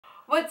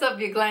What's up,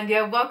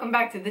 Uglandia? Welcome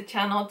back to the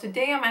channel.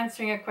 Today I'm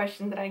answering a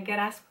question that I get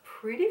asked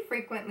pretty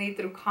frequently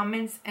through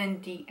comments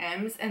and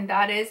DMs, and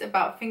that is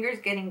about fingers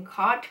getting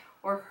caught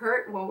or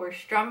hurt while we're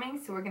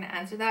strumming. So we're going to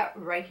answer that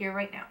right here,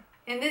 right now.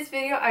 In this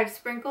video, I've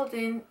sprinkled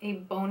in a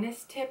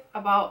bonus tip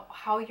about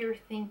how you're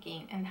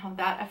thinking and how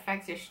that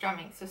affects your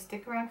strumming. So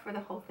stick around for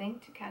the whole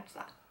thing to catch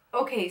that.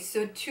 Okay,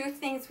 so two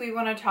things we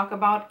want to talk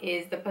about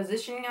is the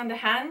positioning on the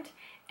hand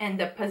and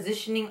the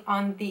positioning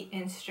on the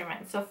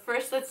instrument. So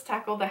first let's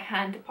tackle the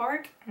hand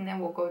part and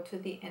then we'll go to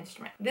the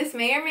instrument. This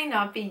may or may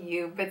not be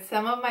you, but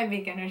some of my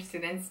beginner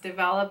students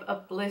develop a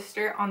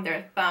blister on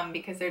their thumb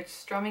because they're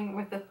strumming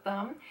with the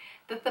thumb.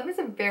 The thumb is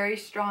a very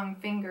strong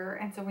finger,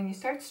 and so when you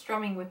start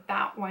strumming with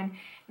that one,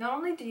 not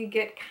only do you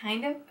get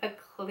kind of a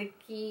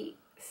clicky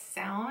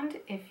sound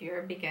if you're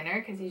a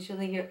beginner, because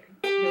usually you'll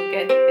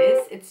get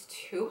this, it's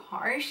too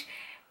harsh,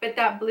 but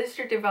that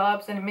blister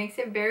develops and it makes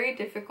it very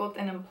difficult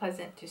and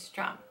unpleasant to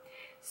strum.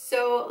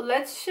 So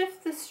let's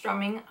shift the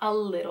strumming a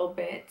little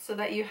bit so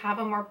that you have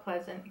a more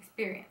pleasant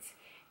experience.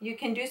 You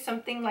can do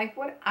something like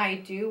what I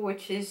do,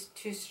 which is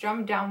to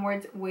strum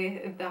downwards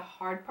with the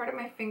hard part of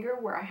my finger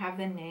where I have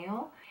the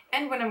nail,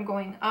 and when I'm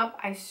going up,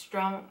 I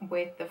strum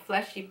with the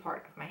fleshy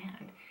part of my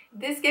hand.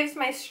 This gives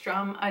my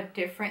strum a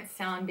different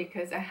sound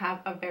because I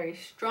have a very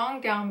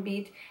strong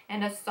downbeat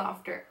and a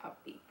softer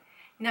upbeat.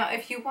 Now,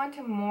 if you want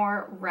a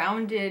more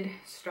rounded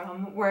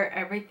strum where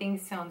everything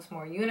sounds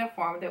more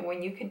uniform, then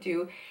what you could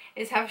do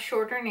is have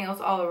shorter nails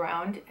all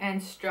around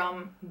and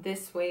strum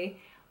this way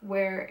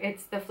where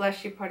it's the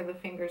fleshy part of the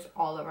fingers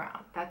all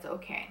around. That's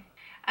okay.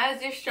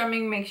 As you're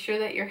strumming, make sure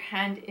that your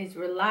hand is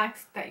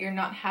relaxed, that you're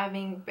not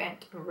having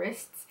bent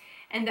wrists,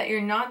 and that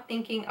you're not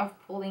thinking of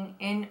pulling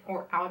in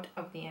or out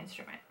of the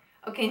instrument.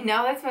 Okay,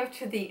 now let's move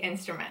to the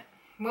instrument.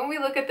 When we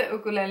look at the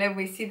ukulele,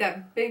 we see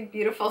that big,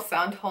 beautiful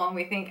sound hole and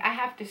we think, I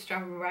have to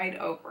strum right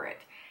over it.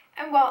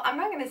 And while I'm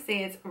not going to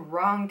say it's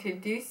wrong to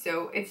do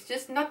so, it's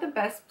just not the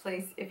best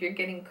place if you're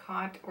getting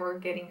caught or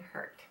getting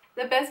hurt.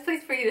 The best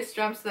place for you to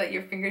strum so that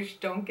your fingers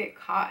don't get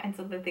caught and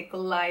so that they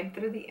glide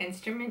through the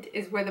instrument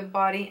is where the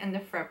body and the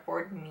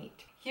fretboard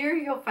meet. Here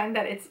you'll find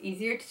that it's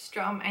easier to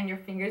strum and your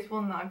fingers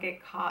will not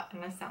get caught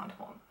in a sound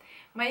hole.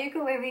 My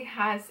ukulele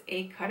has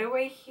a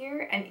cutaway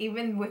here, and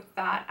even with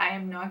that, I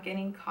am not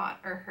getting caught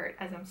or hurt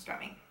as I'm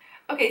strumming.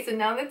 Okay, so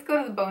now let's go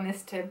to the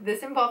bonus tip.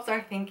 This involves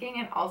our thinking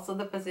and also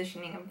the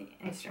positioning of the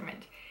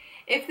instrument.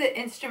 If the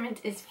instrument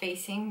is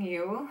facing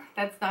you,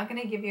 that's not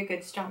going to give you a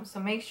good strum.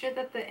 So make sure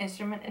that the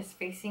instrument is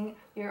facing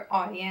your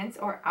audience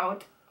or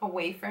out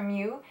away from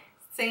you,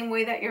 same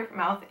way that your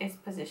mouth is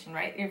positioned,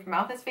 right? Your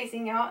mouth is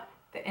facing out,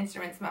 the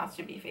instrument's mouth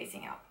should be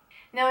facing out.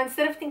 Now,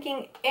 instead of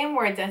thinking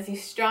inwards as you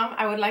strum,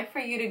 I would like for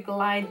you to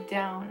glide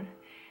down.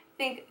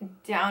 Think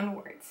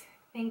downwards.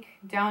 Think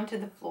down to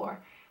the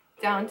floor.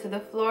 Down to the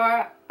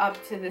floor,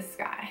 up to the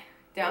sky.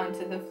 Down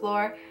to the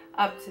floor,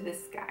 up to the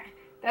sky.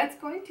 That's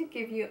going to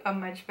give you a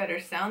much better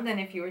sound than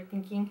if you were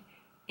thinking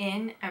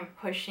in and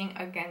pushing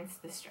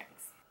against the strings.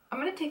 I'm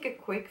going to take a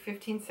quick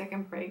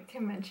 15-second break to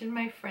mention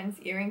my friend's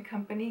earring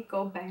company,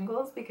 Go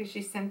Bangles, because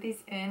she sent these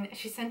in.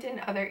 She sent in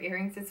other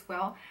earrings as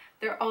well.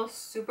 They're all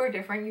super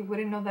different. You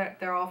wouldn't know that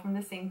they're all from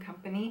the same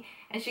company.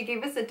 And she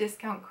gave us a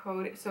discount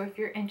code. So if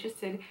you're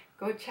interested,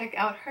 go check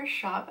out her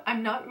shop.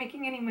 I'm not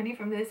making any money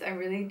from this. I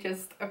really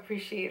just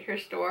appreciate her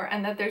store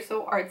and that they're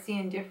so artsy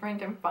and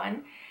different and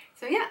fun.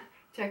 So yeah,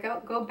 check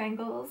out Go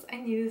Bangles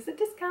and use the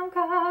discount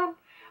code.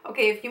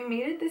 Okay, if you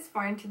made it this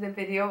far into the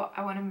video,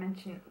 I want to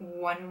mention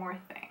one more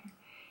thing.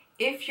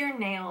 If your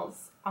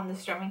nails on the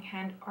strumming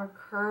hand are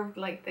curved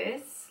like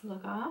this,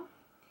 look up,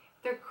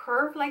 they're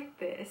curved like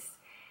this,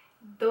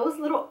 those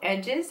little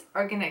edges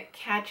are going to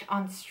catch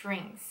on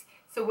strings.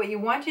 So what you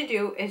want to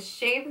do is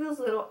shave those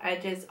little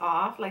edges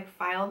off, like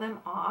file them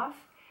off,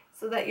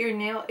 so that your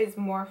nail is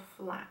more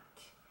flat.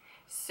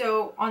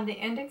 So on the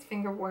index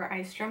finger where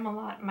I strum a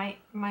lot,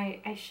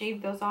 I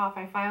shaved those off,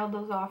 I filed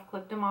those off,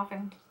 clipped them off,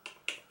 and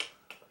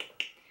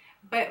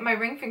but my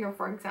ring finger,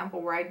 for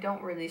example, where I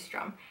don't really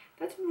strum,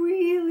 that's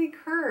really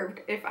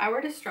curved. If I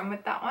were to strum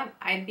with that one,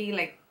 I'd be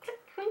like click,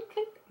 click,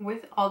 click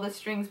with all the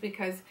strings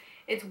because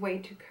it's way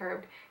too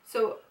curved.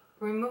 So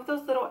remove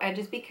those little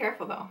edges. Be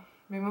careful though.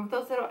 Remove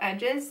those little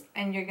edges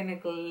and you're gonna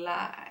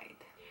glide.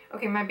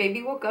 Okay, my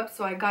baby woke up,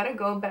 so I gotta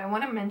go, but I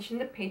want to mention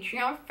the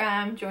Patreon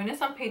fam. Join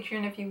us on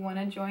Patreon if you want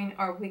to join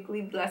our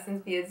weekly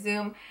lessons via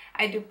Zoom.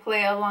 I do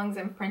play-alongs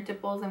and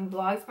printables and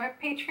vlogs for my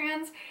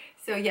Patreons.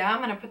 So yeah, I'm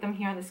going to put them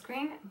here on the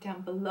screen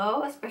down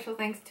below. A special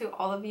thanks to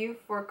all of you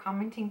for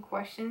commenting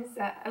questions.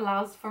 That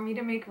allows for me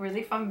to make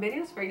really fun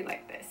videos for you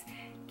like this.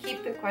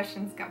 Keep the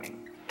questions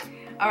coming.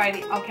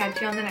 Alrighty, I'll catch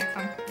you on the next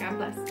one. God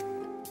bless.